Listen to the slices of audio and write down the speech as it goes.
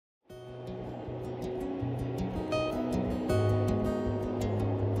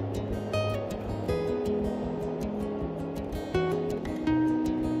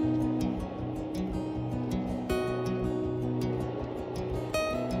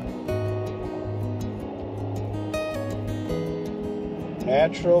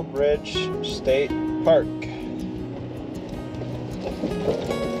Natural Bridge State Park.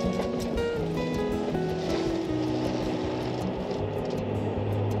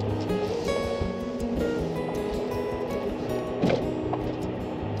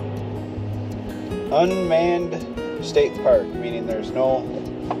 Unmanned state park, meaning there's no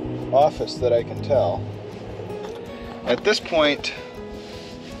office that I can tell. At this point,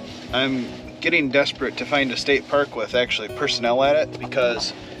 I'm getting desperate to find a state park with actually personnel at it,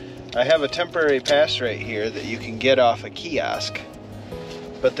 because I have a temporary pass right here that you can get off a kiosk,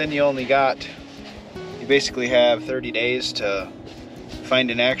 but then you basically have 30 days to find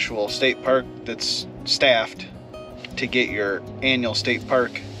an actual state park that's staffed to get your annual state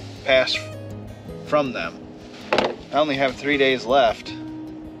park pass from them. I only have 3 days left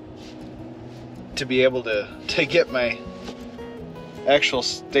to be able to get my actual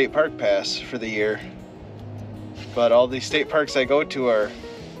state park pass for the year, but all these state parks I go to are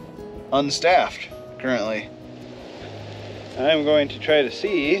unstaffed currently. I'm going to try to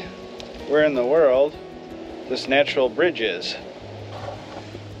see where in the world this natural bridge is.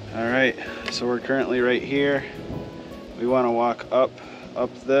 Alright, so we're currently right here. We want to walk up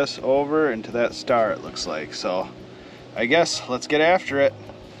this over into that star, it looks like. So I guess let's get after it.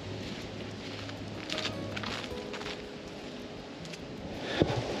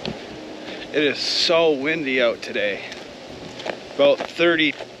 It is so windy out today. About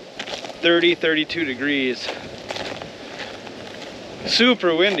 32 degrees.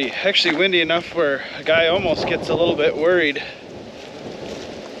 Super windy. Actually windy enough where a guy almost gets a little bit worried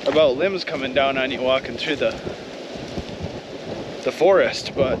about limbs coming down on you walking through the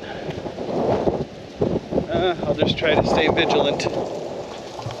forest, but I'll just try to stay vigilant.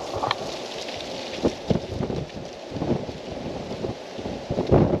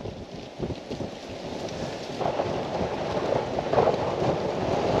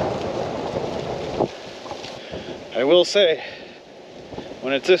 I will say,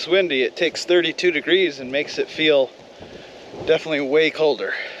 when it's this windy, it takes 32 degrees and makes it feel definitely way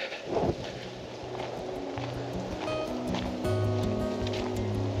colder.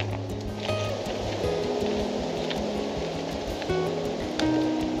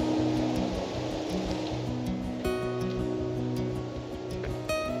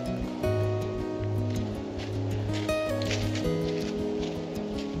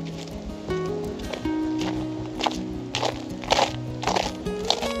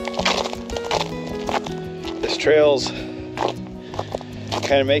 Trails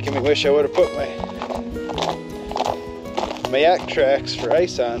kind of making me wish I would have put my yak tracks for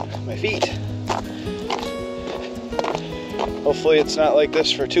ice on my feet. Hopefully it's not like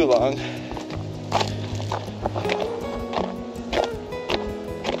this for too long.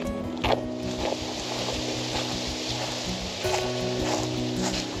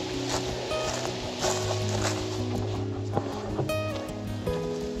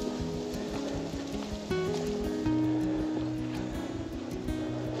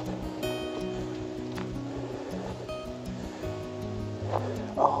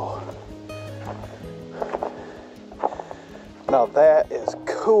 Oh, now that is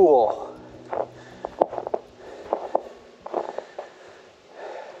cool.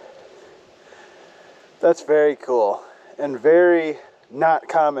 That's very cool and very not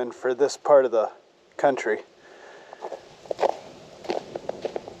common for this part of the country.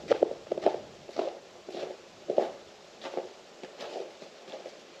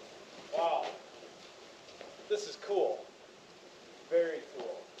 Wow, this is cool. Very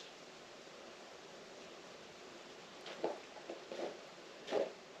cool.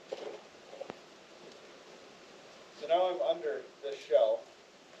 So now I'm under this shelf.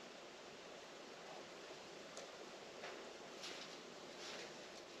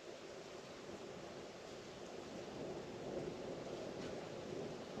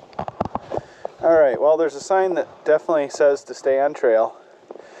 Alright, well there's a sign that definitely says to stay on trail.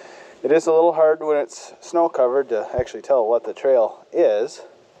 It is a little hard when it's snow covered to actually tell what the trail is,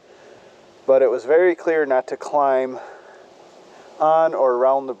 but it was very clear not to climb on or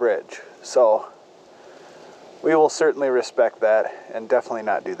around the bridge. So we will certainly respect that and definitely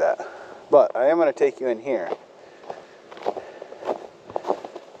not do that. But I am going to take you in here.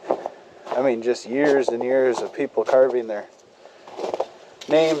 I mean, just years and years of people carving their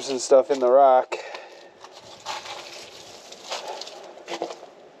names and stuff in the rock.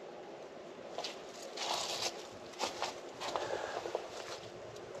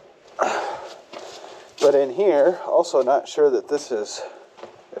 But in here, also not sure that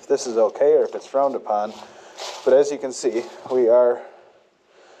if this is okay or if it's frowned upon. But as you can see, we are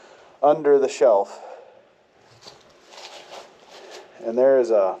under the shelf. and there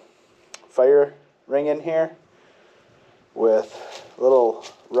is a fire ring in here with little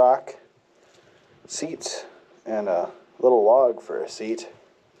rock seats and a little log for a seat.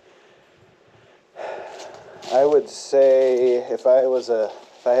 I would say if I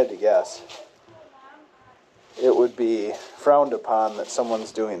had to guess, it would be frowned upon that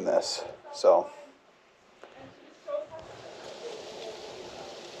someone's doing this. So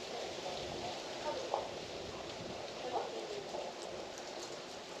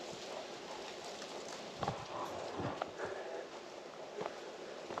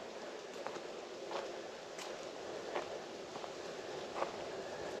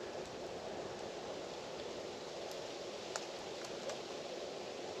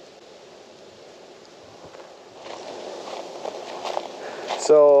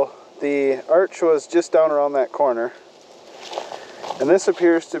So the arch was just down around that corner, and this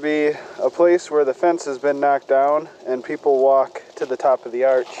appears to be a place where the fence has been knocked down and people walk to the top of the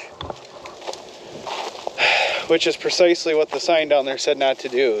arch, which is precisely what the sign down there said not to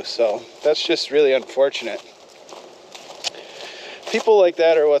do. So that's just really unfortunate. People like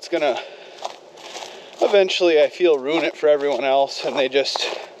that are what's gonna eventually, I feel, ruin it for everyone else, and they just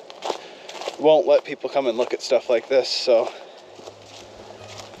won't let people come and look at stuff like this. So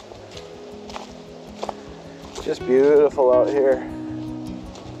just beautiful out here.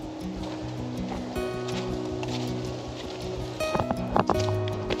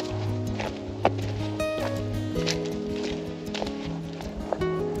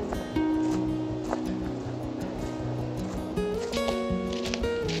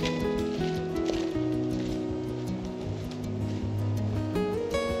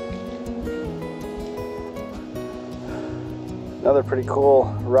 Another pretty cool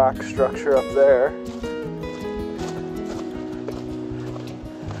rock structure up there.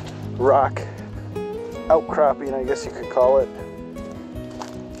 Rock outcropping, I guess you could call it.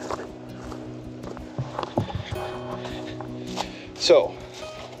 So,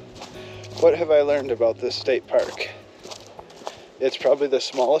 what have I learned about this state park? It's probably the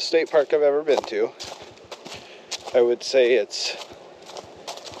smallest state park I've ever been to. I would say it's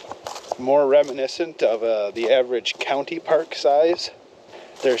more reminiscent of the average county park size.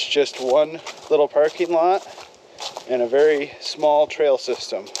 There's just one little parking lot and a very small trail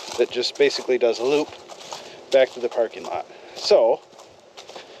system that just basically does a loop back to the parking lot. So,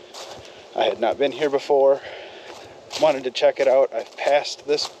 I had not been here before, wanted to check it out. I've passed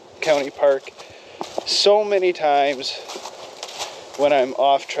this county park so many times when I'm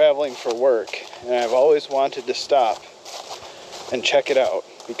off traveling for work, and I've always wanted to stop and check it out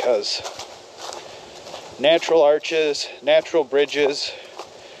because natural arches, natural bridges,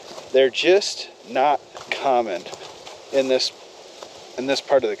 they're just not common in this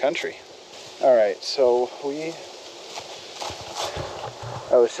part of the country. All right, so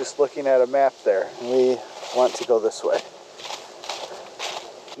I was just looking at a map there, and we want to go this way.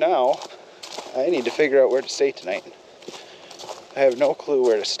 Now, I need to figure out where to stay tonight. I have no clue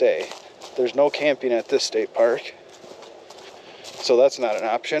where to stay. There's no camping at this state park, so that's not an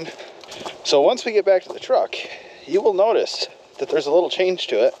option. So once we get back to the truck, you will notice that there's a little change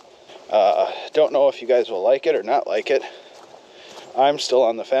to it. Don't know if you guys will like it or not like it. I'm still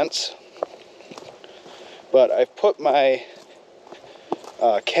on the fence. But I've put my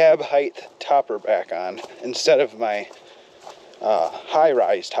cab height topper back on instead of my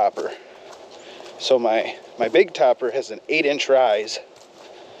high-rise topper. So my big topper has an 8-inch rise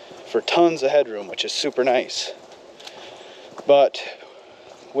for tons of headroom, which is super nice. But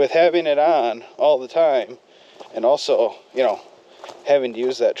with having it on all the time, and also, you know, having to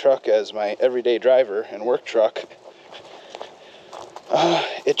use that truck as my everyday driver and work truck,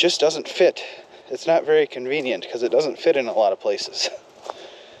 it just doesn't fit. It's not very convenient because it doesn't fit in a lot of places.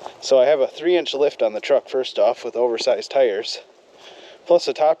 So I have a 3-inch lift on the truck first off with oversized tires, plus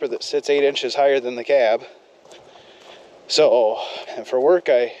a topper that sits 8 inches higher than the cab. So, and for work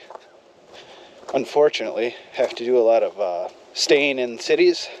I unfortunately have to do a lot of staying in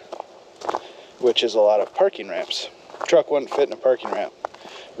cities, which is a lot of parking ramps. Truck wouldn't fit in a parking ramp.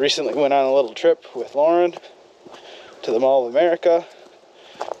 Recently went on a little trip with Lauren to the Mall of America.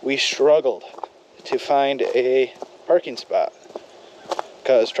 We struggled to find a parking spot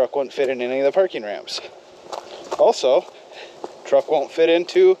because truck wouldn't fit in any of the parking ramps. Also, truck won't fit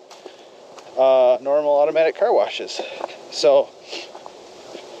into normal automatic car washes. So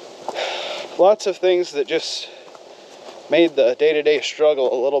lots of things that just made the day-to-day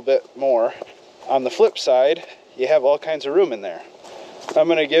struggle a little bit more. On the flip side, you have all kinds of room in there. I'm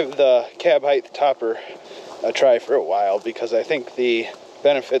going to give the cab height topper a try for a while because I think the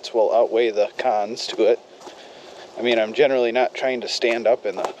benefits will outweigh the cons to it. I mean, I'm generally not trying to stand up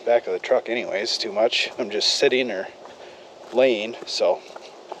in the back of the truck anyways too much. I'm just sitting or laying, so.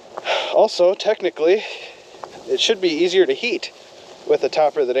 Also, technically, it should be easier to heat with a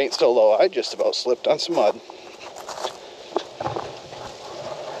topper that ain't so low. I just about slipped on some mud.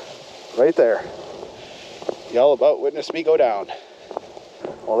 Right there. Y'all about witnessed me go down.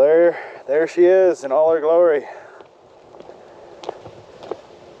 Well, there she is in all her glory.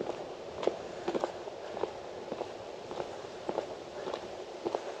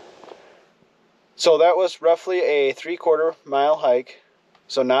 So that was roughly a 3/4 mile hike.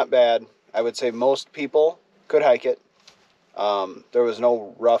 So not bad. I would say most people could hike it. There was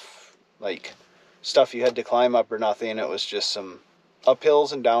no rough, like, stuff you had to climb up or nothing. It was just some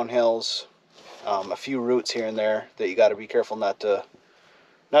uphills and downhills, a few roots here and there that you got to be careful not to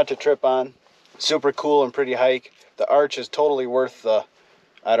trip on. Super cool and pretty hike. The arch is totally worth the,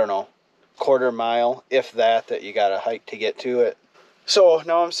 I don't know, 1/4 mile, if that you got to hike to get to it. So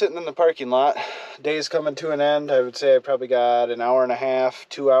now I'm sitting in the parking lot. Day's coming to an end. I would say I probably got an hour and a half,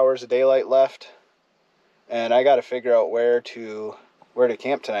 2 hours of daylight left. And I got to figure out where to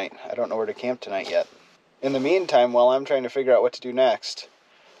camp tonight. I don't know where to camp tonight yet. In the meantime, while I'm trying to figure out what to do next,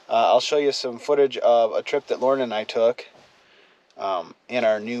 I'll show you some footage of a trip that Lauren and I took in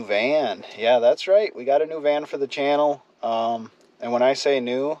our new van. Yeah, that's right. We got a new van for the channel. And when I say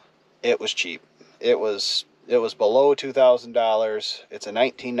new, it was cheap. It was below $2,000. It's a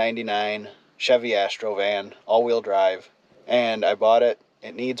 1999 Chevy Astro van, all-wheel drive. And I bought it.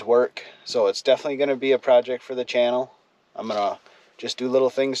 It needs work, so it's definitely going to be a project for the channel. I'm going to just do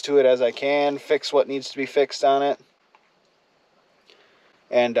little things to it as I can, fix what needs to be fixed on it.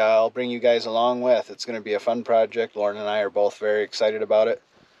 And I'll bring you guys along with. It's going to be a fun project. Lauren and I are both very excited about it.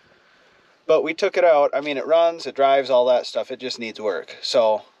 But we took it out. I mean, it runs, it drives, all that stuff. It just needs work.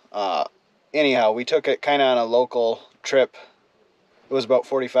 So, anyhow, we took it kind of on a local trip. It was about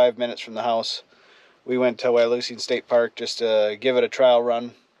 45 minutes from the house. We went to Wyalusing State Park just to give it a trial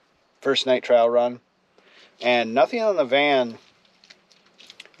run. First night trial run. And nothing on the van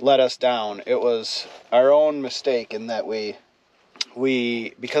let us down. It was our own mistake in that we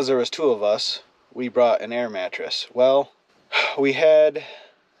because there was 2 of us, we brought an air mattress. Well,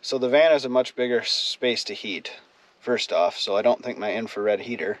 so the van has a much bigger space to heat, first off, so I don't think my infrared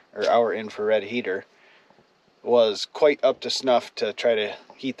heater, or our infrared heater, was quite up to snuff to try to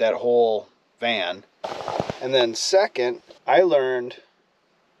heat that whole van. And then second, I learned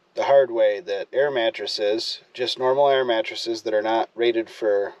the hard way that air mattresses, just normal air mattresses that are not rated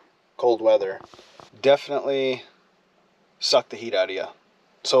for cold weather, definitely suck the heat out of you.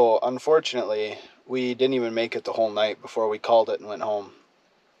 So unfortunately, we didn't even make it the whole night before we called it and went home.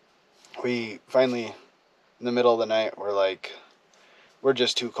 We finally, in the middle of the night, were like, we're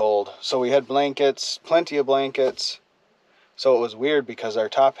just too cold. So we had blankets, plenty of blankets. So it was weird because our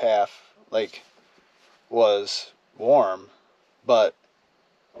top half, like, was warm, but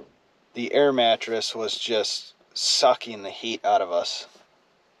the air mattress was just sucking the heat out of us.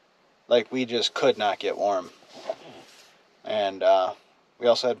 Like, we just could not get warm. And we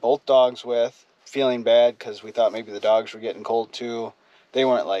also had both dogs with, feeling bad because we thought maybe the dogs were getting cold too. They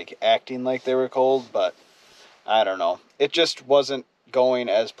weren't like acting like they were cold, but I don't know. It just wasn't going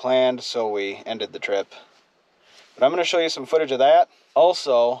as planned, so we ended the trip. But I'm going to show you some footage of that.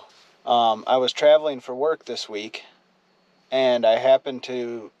 Also, I was traveling for work this week, and I happened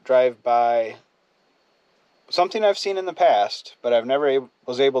to drive by something I've seen in the past, but I've never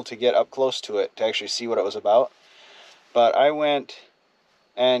was able to get up close to it to actually see what it was about. But I went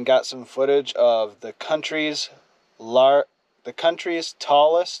and got some footage of the country's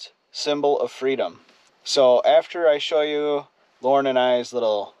tallest symbol of freedom. So after I show you Lauren and I's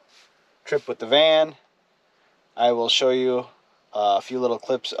little trip with the van, I will show you a few little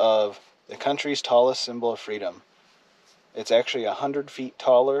clips of the country's tallest symbol of freedom. It's actually 100 feet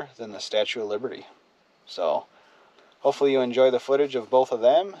taller than the Statue of Liberty. So hopefully you enjoy the footage of both of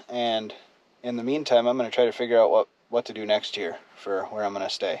them, and in the meantime I'm going to try to figure out what to do next year for where I'm going to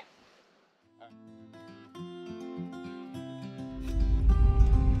stay.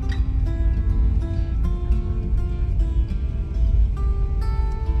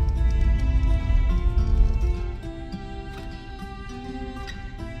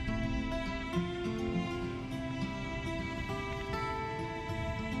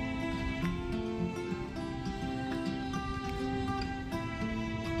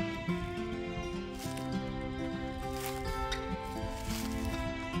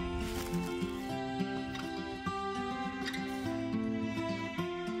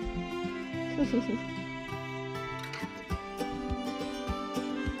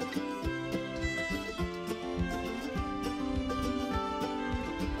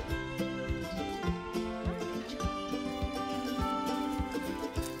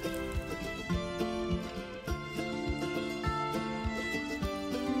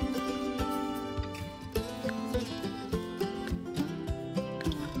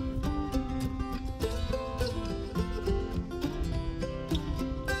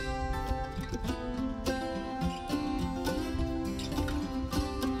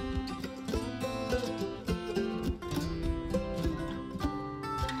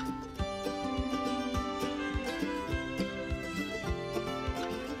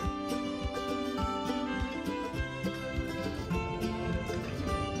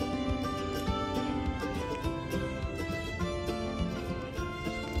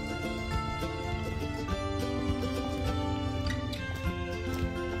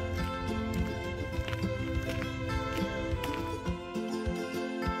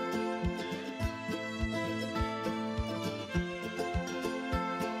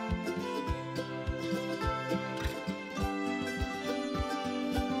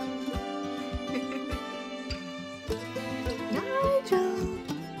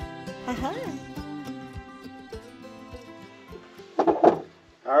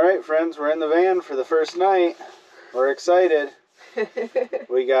 Alright friends, we're in the van for the first night. We're excited.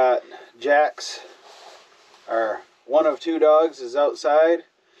 We got Jax, our one of two dogs, is outside.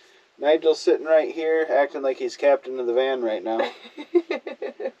 Nigel's sitting right here acting like he's captain of the van right now.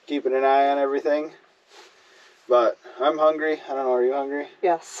 Keeping an eye on everything. But I'm hungry. I don't know, are you hungry?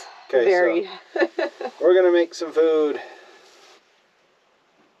 Yes, okay, very. So we're gonna make some food.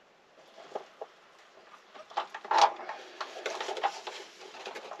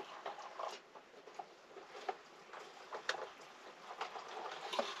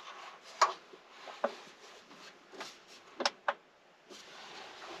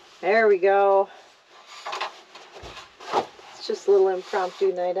 There we go. It's just a little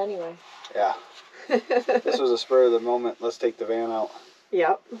impromptu night anyway. Yeah. This was a spur of the moment. Let's take the van out.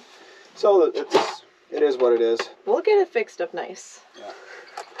 Yep. So it is what it is. We'll get it fixed up nice.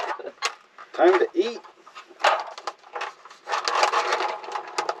 Yeah. Time to eat.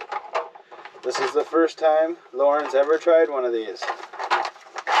 This is the first time Lauren's ever tried one of these.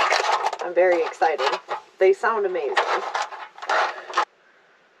 I'm very excited. They sound amazing.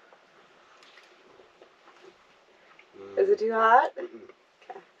 Is it too hot?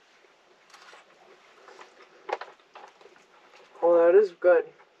 Okay. Oh, that is good.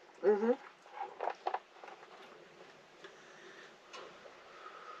 Mm-hmm.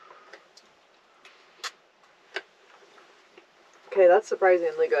 Okay, that's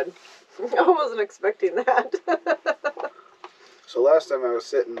surprisingly good. I wasn't expecting that. So last time I was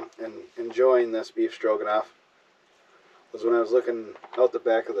sitting and enjoying this beef stroganoff was when I was looking out the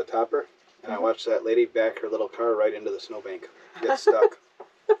back of the topper and I watched that lady back her little car right into the snowbank. Get stuck.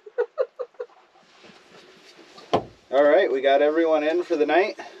 Alright, we got everyone in for the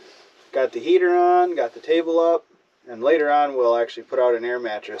night. Got the heater on, got the table up, and later on we'll actually put out an air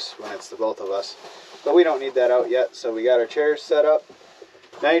mattress when it's the both of us. But we don't need that out yet, so we got our chairs set up.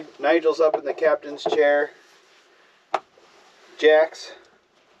 Nigel's up in the captain's chair. Jax.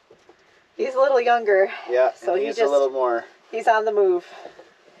 He's a little younger. Yeah, so he's a little more. He's on the move.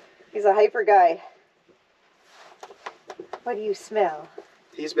 He's a hyper guy. What do you smell?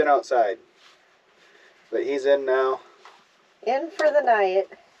 He's been outside. But he's in now. In for the night.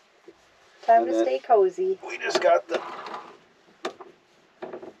 Time to stay cozy. We just got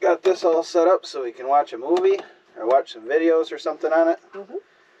this all set up so we can watch a movie or watch some videos or something on it. Mm-hmm.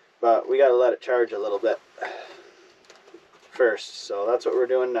 But we got to let it charge a little bit first, so that's what we're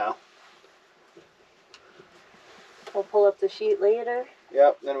doing now. We'll pull up the sheet later.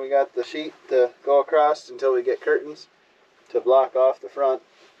 Yep, then we got the sheet to go across until we get curtains to block off the front.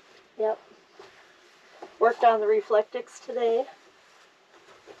 Yep. Worked on the Reflectix today.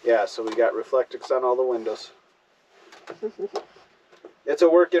 Yeah, so we got Reflectix on all the windows. It's a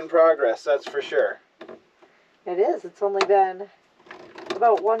work in progress, that's for sure. It is. It's only been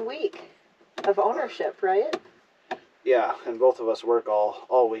about 1 week of ownership, right? Yeah, and both of us work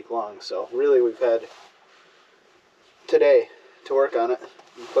all week long, so really we've had today to work on it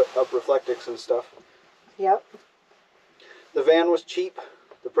and put up Reflectix and stuff. Yep. The van was cheap.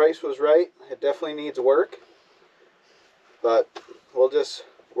 The price was right. It definitely needs work. But we'll just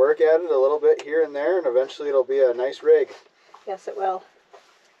work at it a little bit here and there, and eventually it'll be a nice rig. Yes, it will.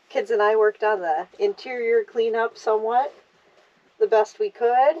 Kids and I worked on the interior cleanup somewhat. The best we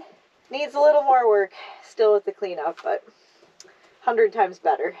could. Needs a little more work still with the cleanup, but 100 times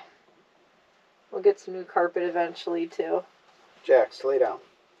better. We'll get some new carpet eventually, too. Jax, lay down.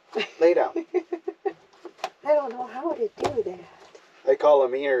 Lay down. I don't know how to do that. I call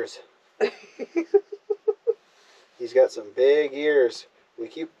him ears. He's got some big ears. We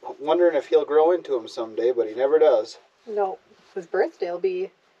keep wondering if he'll grow into them someday, but he never does. No, his birthday will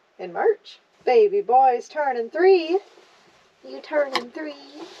be in March. Baby boy's turning 3. You turning 3.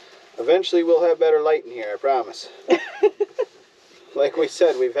 Eventually we'll have better light in here, I promise. Like we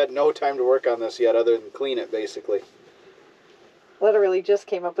said, we've had no time to work on this yet other than clean it, basically. Literally just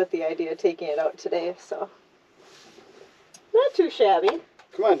came up with the idea of taking it out today, so... Not too shabby.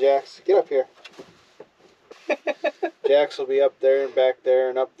 Come on, Jax. Get up here. Jax will be up there and back there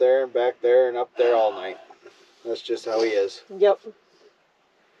and up there and back there and up there all night. That's just how he is. Yep.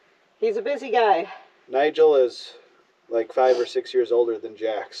 He's a busy guy. Nigel is like 5 or 6 years older than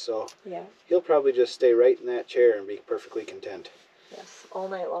Jax, so yeah, he'll probably just stay right in that chair and be perfectly content. Yes, all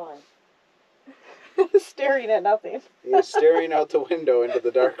night long. Staring at nothing. He's staring out the window into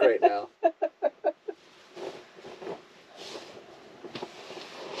the dark right now.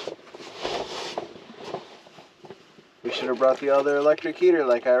 We should have brought the other electric heater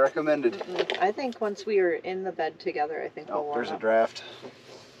like I recommended. I think once we are in the bed together, I think we'll warm there's up. a draft.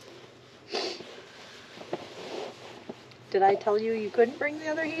 Did I tell you couldn't bring the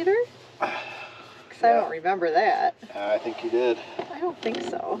other heater? Because I Yeah. don't remember that. I think you did. I don't think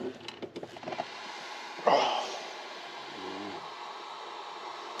so.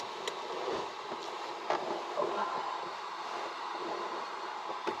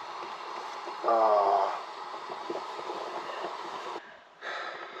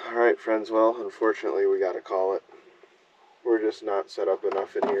 Alright friends, well, unfortunately we gotta call it. We're just not set up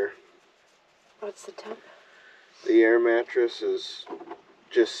enough in here. What's the temp? The air mattress is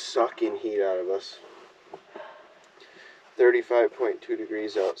just sucking heat out of us. 35.2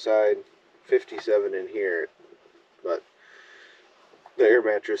 degrees outside, 57 in here, but the air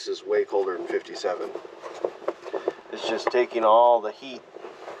mattress is way colder than 57. It's just taking all the heat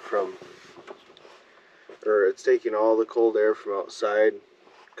from, or it's taking all the cold air from outside,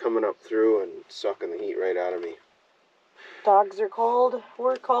 coming up through and sucking the heat right out of me. Dogs are cold.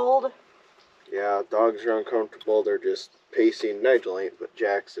 We're cold. Yeah, dogs are uncomfortable. They're just pacing. Nigel ain't, but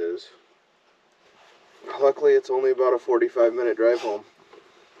Jax is. Luckily, it's only about a 45-minute drive home.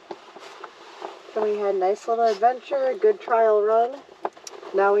 Then we had a nice little adventure, a good trial run.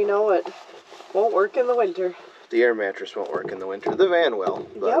 Now we know it won't work in the winter. The air mattress won't work in the winter. The van will,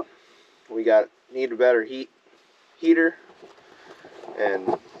 but Yep. we need a better heater,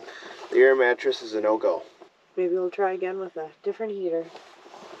 and the air mattress is a no-go. Maybe we'll try again with a different heater.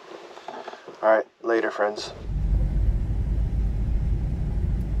 Alright, later friends.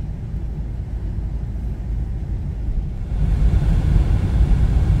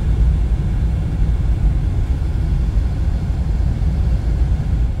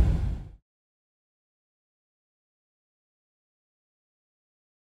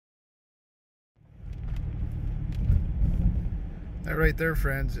 That right there,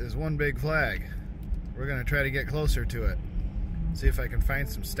 friends, is one big flag. We're gonna try to get closer to it. See if I can find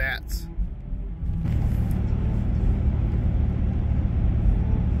some stats.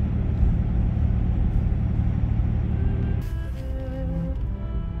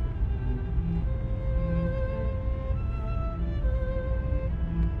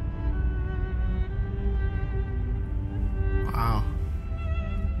 Wow.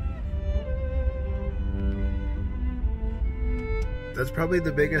 That's probably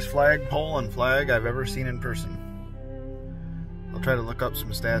the biggest flagpole and flag I've ever seen in person. I'll try to look up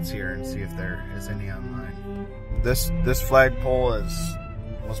some stats here and see if there is any online. This flagpole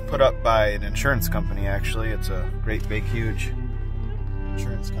was put up by an insurance company. Actually, it's a great big huge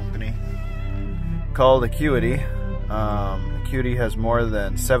insurance company called Acuity. Acuity has more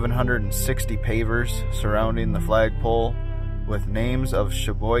than 760 pavers surrounding the flagpole, with names of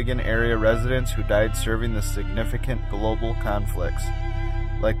Sheboygan area residents who died serving the significant global conflicts,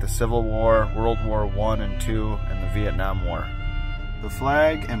 like the Civil War, World War I and II, and the Vietnam War. The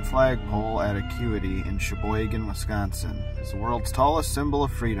flag and flagpole at Acuity in Sheboygan, Wisconsin is the world's tallest symbol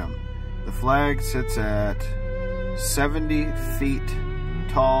of freedom. The flag sits at 70 feet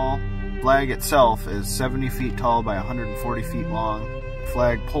tall. The flag itself is 70 feet tall by 140 feet long. The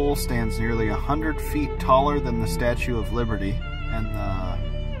flagpole stands nearly 100 feet taller than the Statue of Liberty, and the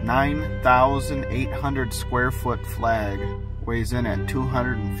 9,800 square foot flag weighs in at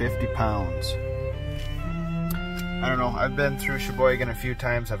 250 pounds. I don't know, I've been through Sheboygan a few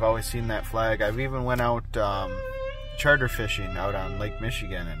times. I've always seen that flag. I've even went out charter fishing out on Lake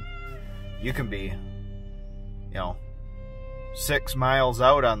Michigan, and you can be, 6 miles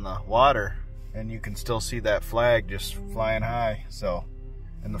out on the water and you can still see that flag just flying high. So,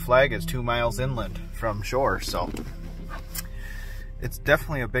 and the flag is 2 miles inland from shore, so it's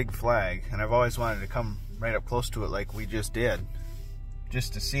definitely a big flag, and I've always wanted to come right up close to it like we just did,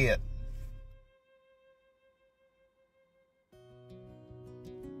 just to see it.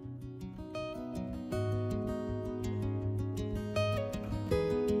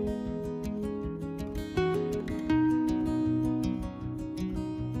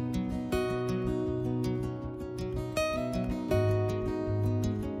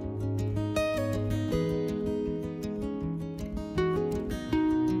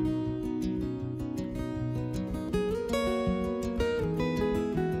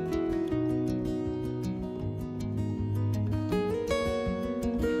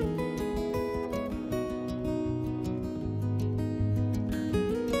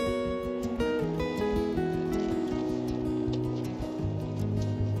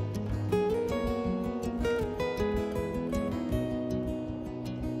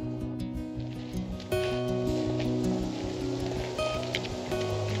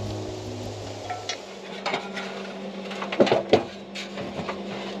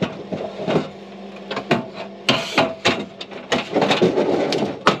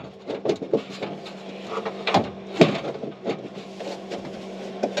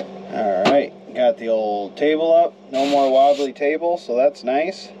 table up. No more wobbly table, so that's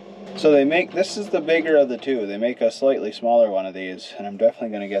nice. So they make, this is the bigger of the two. They make a slightly smaller one of these, and I'm definitely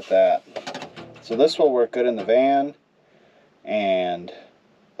going to get that. So this will work good in the van and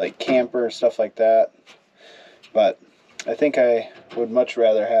like camper, stuff like that. But I think I would much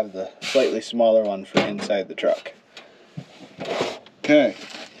rather have the slightly smaller one for inside the truck. Okay,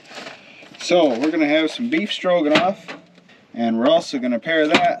 so we're going to have some beef stroganoff, and we're also going to pair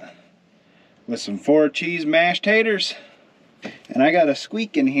that with some 4 cheese mashed taters. And I got a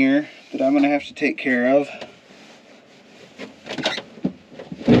squeak in here that I'm going to have to take care of.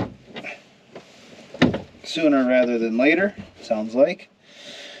 Sooner rather than later, sounds like.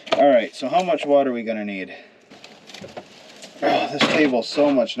 Alright, so how much water are we going to need? Oh, this table's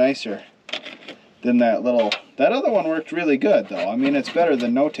so much nicer than that little... That other one worked really good, though. I mean, it's better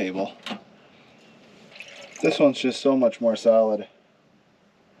than no table. This one's just so much more solid.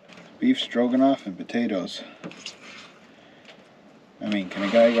 Beef stroganoff and potatoes. I mean, can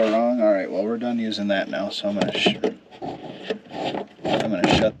a guy go wrong? Alright, well, we're done using that now, so I'm gonna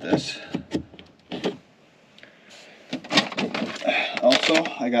shut this. Also,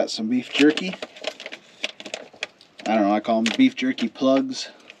 I got some beef jerky. I don't know, I call them beef jerky plugs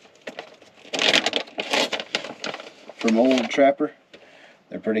from Old Trapper.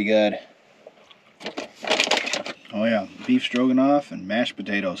 They're pretty good. Oh yeah, beef stroganoff and mashed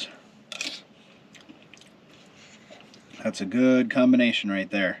potatoes. That's a good combination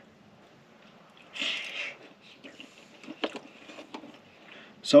right there.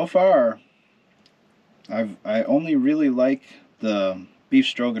 So far, I only really like the beef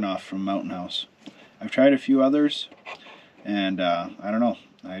stroganoff from Mountain House. I've tried a few others, and I don't know,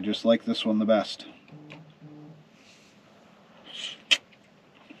 I just like this one the best.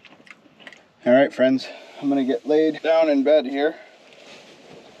 Alright friends, I'm gonna get laid down in bed here.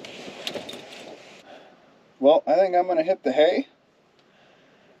 Well, I think I'm gonna hit the hay.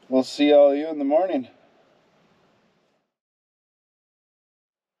 We'll see all of you in the morning.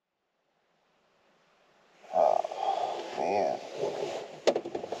 Oh, man.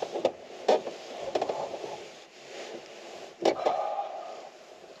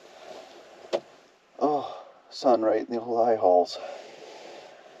 Oh, sun right in the old eye holes.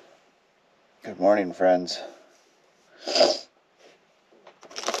 Good morning, friends.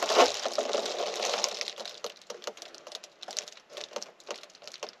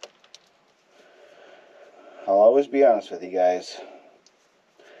 I'll always be honest with you guys.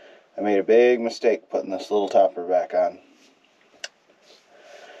 I made a big mistake putting this little topper back on.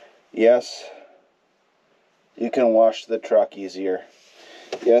 Yes, you can wash the truck easier.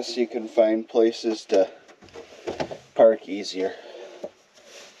 Yes, you can find places to park easier.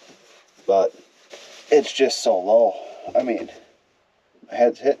 But it's just so low. I mean, my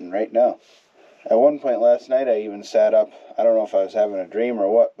head's hitting right now. At one point last night I even sat up. I don't know if I was having a dream or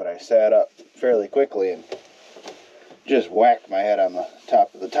what, but I sat up fairly quickly and just whacked my head on the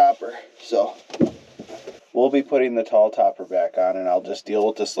top of the topper. So we'll be putting the tall topper back on, and I'll just deal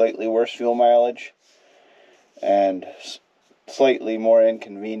with the slightly worse fuel mileage and slightly more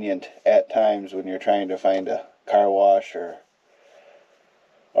inconvenient at times when you're trying to find a car wash or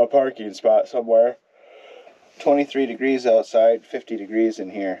a parking spot somewhere. 23 degrees outside, 50 degrees in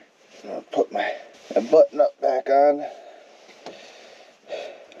here. I'm gonna put my button up back on.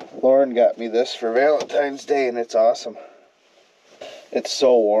 Lauren got me this for Valentine's Day, and it's awesome. It's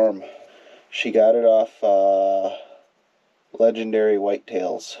so warm. She got it off Legendary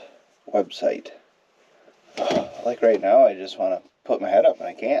Whitetails website. Like right now, I just want to put my head up and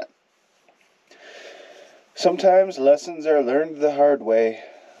I can't. Sometimes lessons are learned the hard way.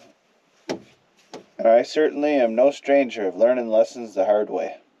 And I certainly am no stranger of learning lessons the hard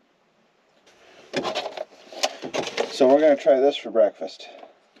way. So we're going to try this for breakfast.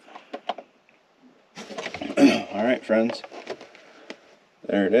 Alright friends,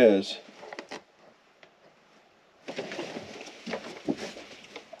 there it is.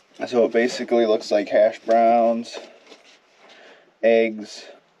 So it basically looks like hash browns, eggs,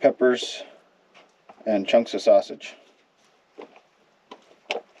 peppers, and chunks of sausage.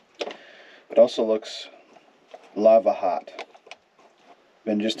 It also looks lava hot.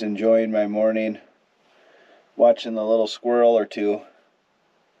 Been just enjoying my morning, watching the little squirrel or two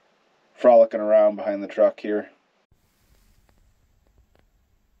frolicking around behind the truck here.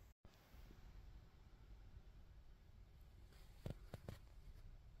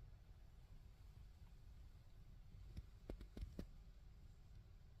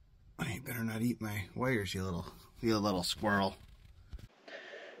 You better not eat my wires, you little squirrel.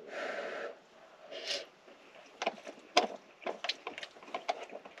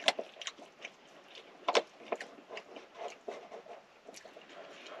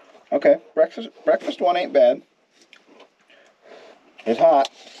 Okay, breakfast one ain't bad. It's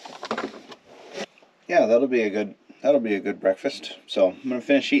hot. Yeah, that'll be a good breakfast. So I'm gonna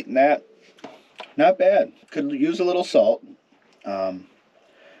finish eating that. Not bad. Could use a little salt.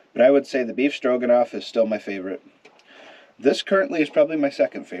 But I would say the beef stroganoff is still my favorite. This currently is probably my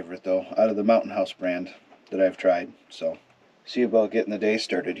second favorite though, out of the Mountain House brand that I've tried. So see about getting the day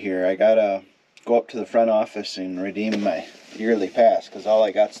started here. I gotta go up to the front office and redeem my yearly pass because all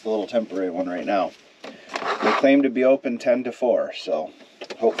I got's the little temporary one right now. They claim to be open 10 to 4, so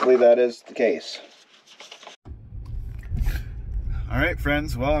hopefully that is the case. Alright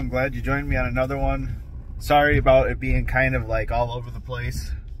friends, well I'm glad you joined me on another one. Sorry about it being kind of like all over the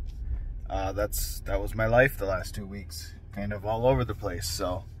place. That was my life the last 2 weeks. Kind of all over the place,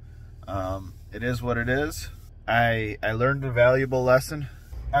 so it is what it is. I learned a valuable lesson.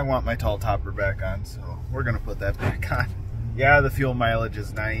 I want my tall topper back on, so we're gonna put that back on. Yeah, the fuel mileage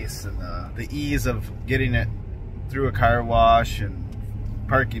is nice, and the ease of getting it through a car wash and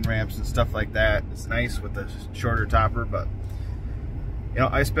parking ramps and stuff like that is nice with the shorter topper, but you know,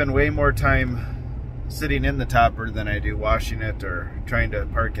 I spend way more time sitting in the topper than I do washing it or trying to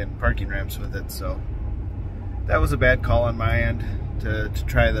park in parking ramps with it, so that was a bad call on my end to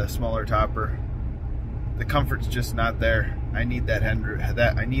try the smaller topper. The comfort's just not there. I need that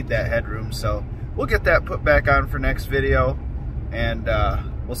headroom, so we'll get that put back on for next video, and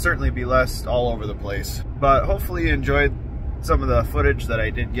we'll certainly be less all over the place. But hopefully you enjoyed some of the footage that I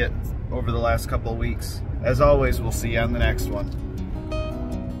did get over the last couple of weeks. As always, we'll see you on the next one.